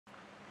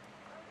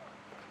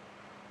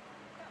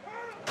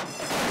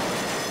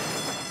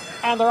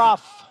And they're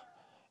off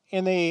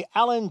in the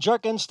Allen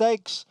Jerkens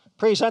Stakes,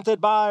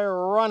 presented by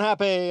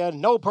Runhappy.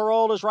 And No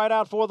Parole is right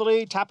out for the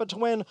lead. Tap It to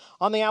Win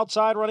on the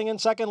outside, running in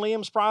second.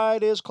 Liam's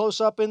Pride is close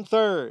up in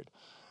third.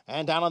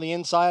 And down on the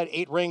inside,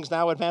 8 Rings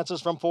now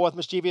advances from fourth.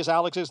 Mischievous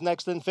Alex is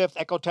next in fifth.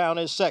 Echo Town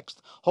is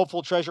sixth.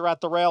 Hopeful Treasure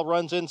at the Rail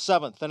runs in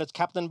seventh. And it's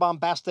Captain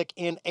Bombastic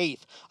in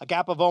eighth. A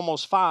gap of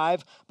almost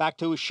 5. Back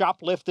to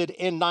Shoplifted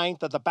in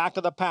ninth. At the back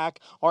of the pack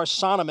are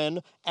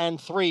Sonoman and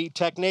 3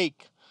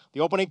 Technique. The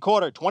opening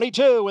quarter,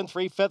 22 and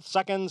 3/5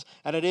 seconds,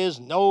 and it is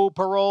No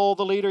Parole,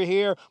 the leader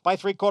here by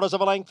 3/4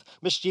 of a length.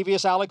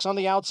 Mischievous Alex on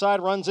the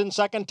outside runs in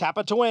second. Tap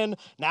It to Win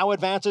now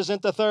advances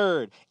into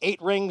third.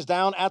 8 Rings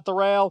down at the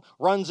rail,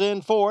 runs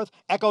in fourth.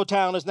 Echo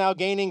Town is now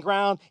gaining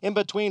ground in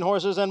between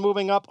horses and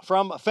moving up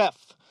from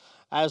fifth.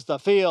 As the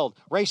field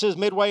races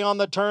midway on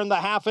the turn, the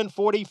half in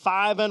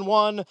 45 and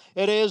 1.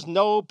 It is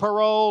No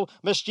Parole,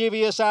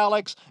 Mischievous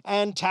Alex,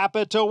 and Tap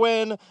It to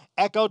Win.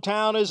 Echo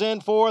Town is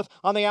in fourth.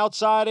 On the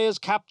outside is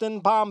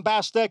Captain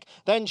Bombastic,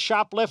 then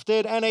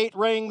Shoplifted and 8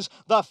 Rings.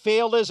 The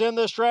field is in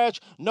the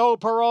stretch. No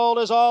Parole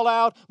is all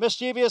out.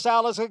 Mischievous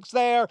Alex is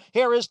there.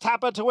 Here is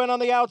Tap It to Win on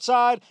the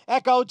outside.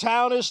 Echo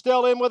Town is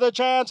still in with a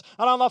chance.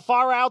 And on the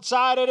far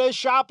outside, it is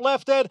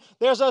Shoplifted.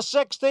 There's a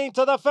 16th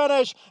to the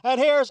finish.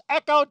 And here's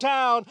Echo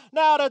Town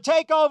now to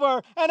take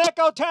over. And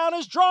Echo Town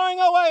is drawing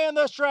away in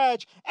the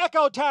stretch.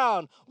 Echo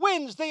Town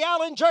wins the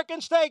Allen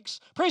Jerkens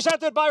Stakes,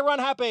 presented by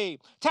Runhappy.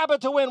 Tap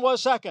It to Win was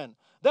second,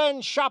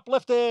 then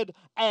Shoplifted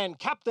and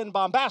Captain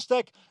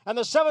Bombastic, and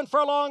the 7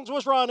 furlongs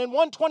was run in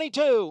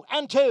 1:22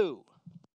 and 2.